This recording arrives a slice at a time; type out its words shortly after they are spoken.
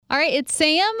All right, it's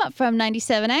Sam from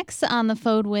 97X on the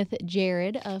phone with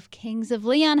Jared of Kings of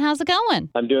Leon. How's it going?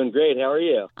 I'm doing great. How are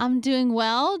you? I'm doing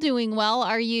well, doing well.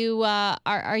 Are you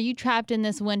are you trapped in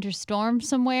this winter storm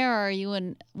somewhere, or are you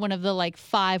in one of the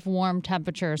 5 warm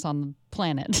temperatures on the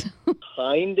planet?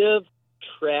 Kind of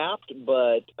trapped,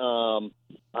 but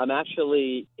I'm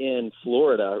actually in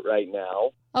Florida right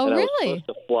now. Oh, and really? I was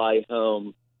supposed to fly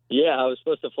home. Yeah, I was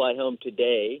supposed to fly home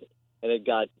today, and it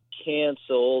got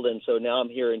canceled, and so now I'm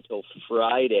here until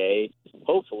Friday,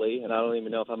 hopefully, and I don't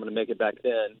even know if I'm going to make it back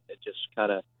then. It just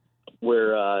kind of,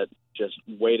 we're just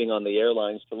waiting on the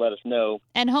airlines to let us know.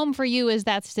 And home for you, is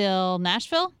that still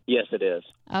Nashville? Yes, it is.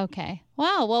 Okay.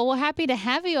 Wow. Well, we're happy to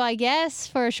have you, I guess,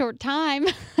 for a short time.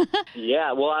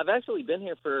 Yeah, well, I've actually been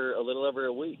here for a little over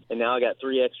a week, and now I got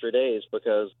 3 extra days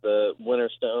because the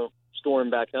winter storm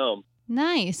back home.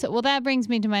 Nice. Well, that brings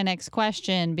me to my next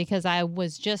question, because I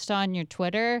was just on your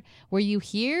Twitter. Were you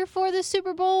here for the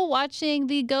Super Bowl watching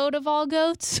the GOAT of all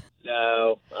goats?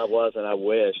 No, I wasn't. I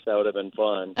wish. That would have been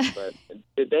fun. But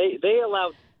they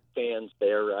allowed fans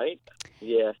there, right?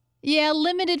 Yeah. Yeah,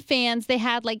 limited fans. They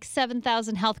had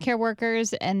 7,000 healthcare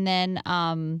workers, and then,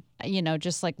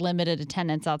 just limited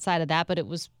attendance outside of that. But it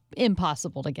was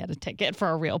impossible to get a ticket for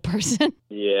a real person.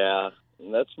 Yeah.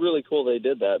 That's really cool they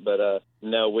did that, but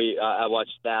no, I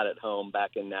watched that at home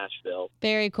back in Nashville.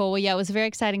 Very cool. Well, yeah, it was a very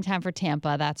exciting time for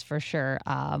Tampa, that's for sure.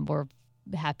 We're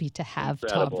happy to have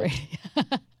Incredible. Tom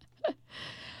Brady.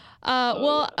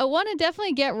 Well, I want to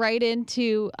definitely get right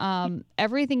into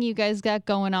everything you guys got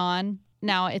going on.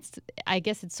 Now, I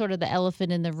guess it's sort of the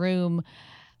elephant in the room.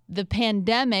 The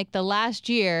pandemic, the last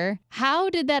year, how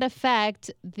did that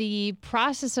affect the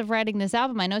process of writing this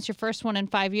album? I know it's your first one in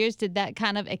 5 years. Did that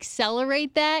kind of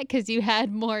accelerate that because you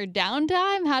had more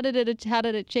downtime? How did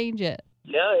it change it?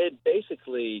 Yeah, it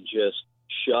basically just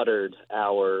shuttered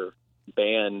our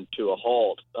band to a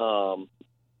halt.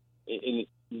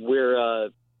 We're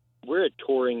a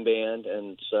touring band,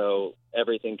 and so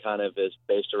everything kind of is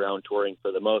based around touring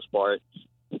for the most part.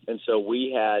 And so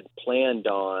we had planned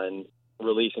on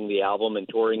releasing the album and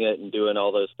touring it and doing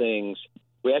all those things.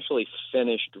 We actually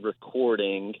finished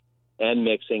recording and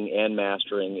mixing and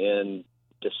mastering in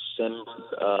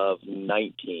December of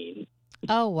 19.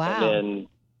 Oh, wow. And then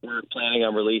we're planning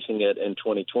on releasing it in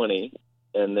 2020.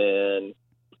 And then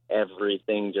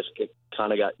everything just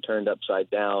kind of got turned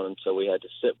upside down. And so we had to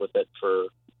sit with it for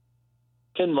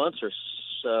 10 months or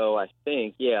so, I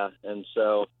think. Yeah. And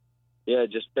so, yeah,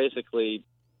 just basically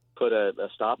put a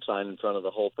stop sign in front of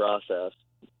the whole process.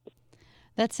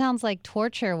 That sounds like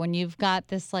torture when you've got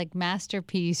this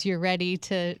masterpiece you're ready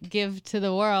to give to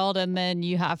the world, and then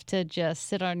you have to just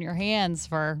sit on your hands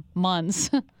for months.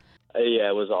 Yeah,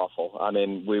 it was awful. I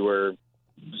mean, we were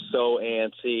so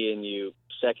antsy, and you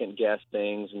second guess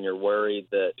things, and you're worried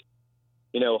that,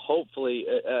 hopefully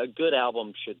a good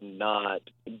album should not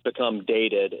become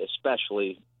dated,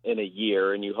 especially in a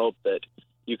year, and you hope that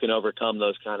you can overcome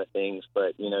those kind of things.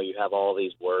 But, you have all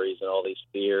these worries and all these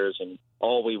fears, and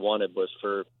all we wanted was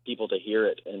for people to hear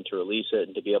it and to release it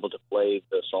and to be able to play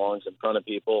the songs in front of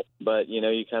people. But, you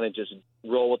kind of just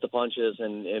roll with the punches,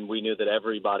 and we knew that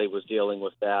everybody was dealing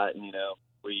with that. And,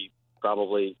 we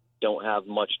probably don't have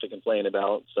much to complain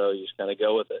about, so you just kind of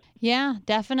go with it. Yeah,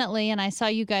 definitely. And I saw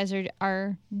you guys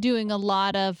are doing a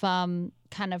lot of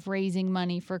kind of raising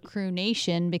money for Crew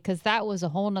Nation, because that was a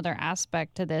whole nother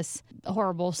aspect to this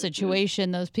horrible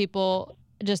situation. Those people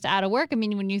just out of work. I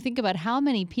mean, when you think about how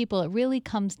many people it really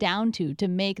comes down to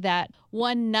make that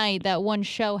one night, that one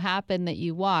show happen that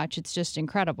you watch, it's just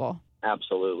incredible.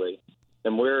 Absolutely.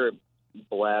 And we're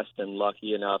blessed and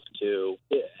lucky enough to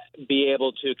be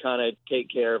able to kind of take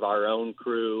care of our own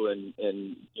crew, and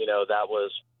that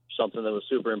was something that was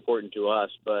super important to us,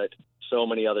 but so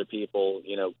many other people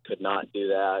could not do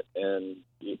that. And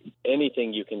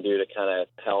anything you can do to kind of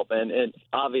help, and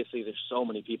obviously there's so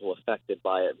many people affected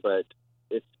by it, but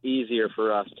it's easier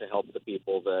for us to help the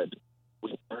people that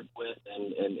we work with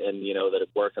and that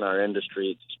work in our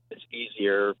industry. It's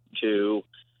easier to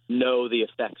know the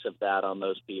effects of that on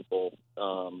those people.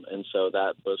 And so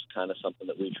that was kind of something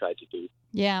that we tried to do.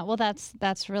 Yeah, well,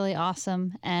 that's really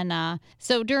awesome. And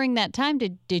so during that time,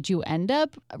 did you end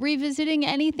up revisiting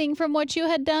anything from what you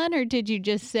had done, or did you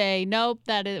just say, nope,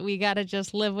 we got to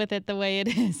just live with it the way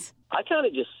it is? I kind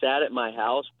of just sat at my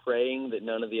house praying that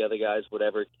none of the other guys would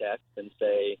ever text and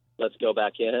say, let's go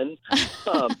back in.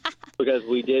 Because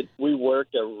we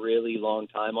worked a really long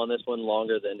time on this one,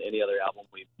 longer than any other album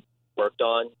we've worked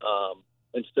on.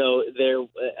 And so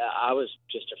I was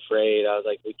just afraid. I was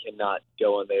like, we cannot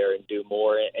go in there and do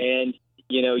more. And,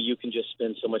 you can just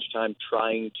spend so much time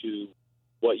trying to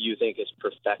what you think is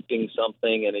perfecting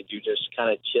something, and you just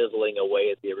kind of chiseling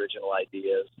away at the original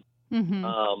ideas. Mm-hmm.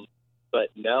 But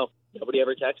no, nobody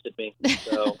ever texted me.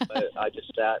 So I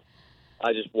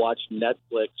just watched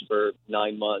Netflix for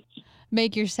 9 months.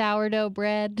 Make your sourdough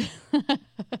bread.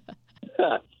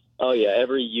 Oh, yeah.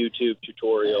 Every YouTube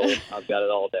tutorial, I've got it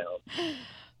all down.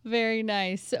 Very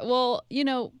nice. Well,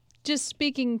 just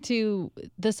speaking to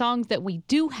the songs that we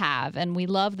do have, and we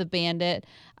love the Bandit,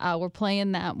 we're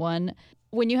playing that one.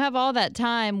 When you have all that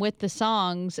time with the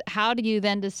songs, how do you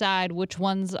then decide which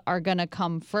ones are going to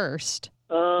come first?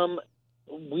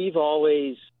 We've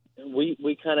always,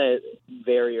 we kind of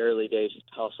very early days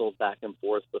hustled back and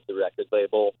forth with the record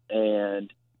label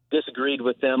and disagreed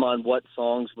with them on what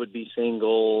songs would be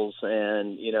singles.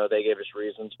 And, they gave us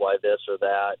reasons why this or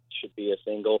that should be a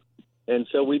single. And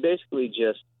so we basically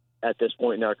just, at this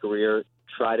point in our career,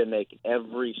 try to make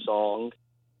every song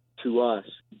to us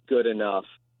good enough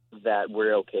that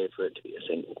we're okay for it to be a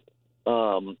single.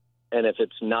 And if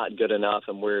it's not good enough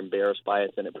and we're embarrassed by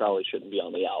it, then it probably shouldn't be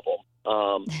on the album.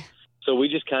 So we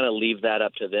just kind of leave that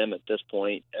up to them at this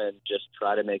point and just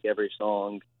try to make every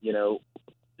song,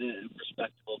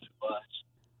 respectable to us.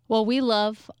 Well, we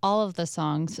love all of the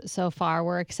songs so far.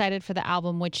 We're excited for the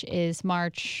album, which is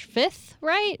March 5th,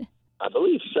 right? I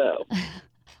believe so.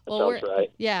 Sounds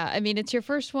right. Yeah, I mean, it's your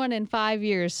first one in 5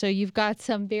 years, so you've got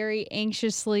some very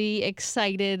anxiously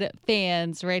excited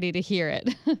fans ready to hear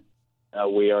it.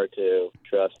 We are too.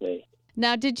 Trust me.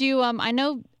 Now, did you, I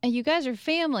know you guys are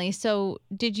family, so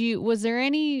was there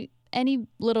any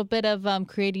little bit of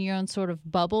creating your own sort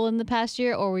of bubble in the past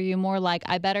year, or were you more like,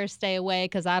 I better stay away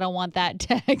because I don't want that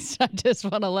text, I just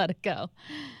want to let it go?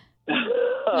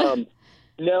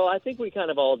 No, I think we kind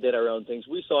of all did our own things.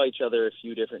 We saw each other a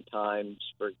few different times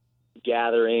for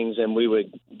gatherings, and we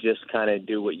would just kind of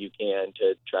do what you can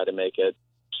to try to make it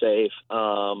safe.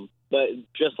 But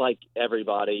just like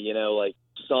everybody, like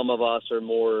some of us are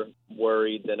more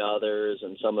worried than others,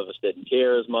 and some of us didn't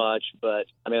care as much. But,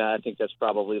 I think that's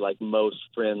probably like most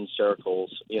friend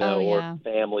circles, or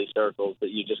family circles, that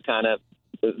you just kind of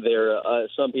 – there are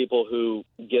some people who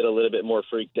get a little bit more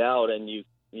freaked out, and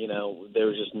there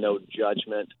was just no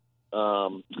judgment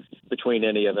between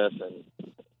any of us.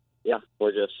 And, yeah,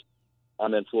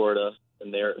 I'm in Florida,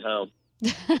 and they're at home.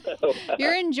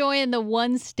 You're enjoying the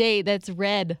one state that's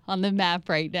red on the map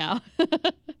right now.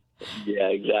 Yeah,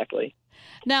 exactly.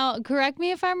 Now, correct me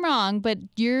if I'm wrong, but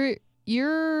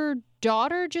your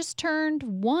daughter just turned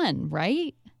 1,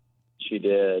 right? She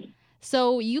did.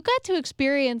 So you got to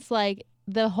experience like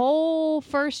the whole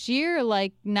first year,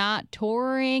 like not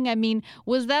touring. I mean,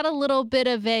 was that a little bit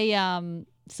of a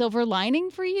silver lining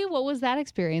for you? What was that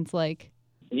experience like?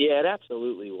 Yeah, it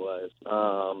absolutely was.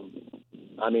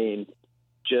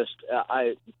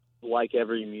 I like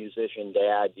every musician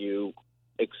dad, you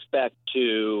expect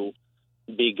to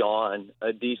be gone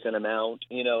a decent amount,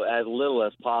 as little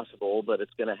as possible, but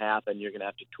it's going to happen. You're going to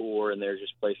have to tour, and there's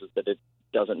just places that it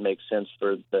doesn't make sense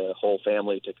for the whole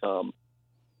family to come.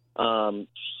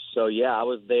 So yeah, I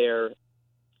was there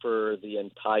for the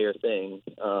entire thing.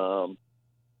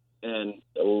 And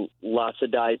lots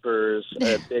of diapers,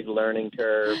 a big learning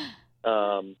curve,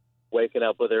 waking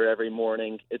up with her every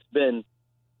morning. It's been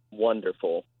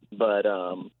wonderful, but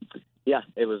yeah,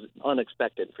 it was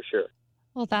unexpected for sure.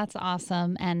 Well, that's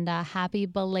awesome, and happy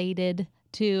belated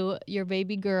to your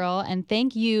baby girl, and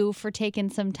thank you for taking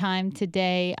some time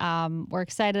today. We're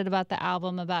excited about the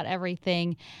album, about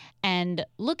everything, and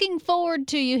looking forward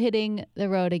to you hitting the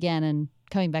road again and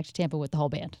coming back to Tampa with the whole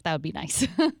band. That would be nice.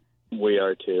 We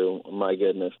are too. My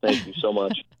goodness. Thank you so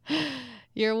much.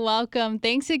 You're welcome.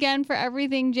 Thanks again for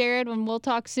everything, Jared, and we'll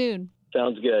talk soon.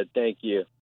 Sounds good. Thank you.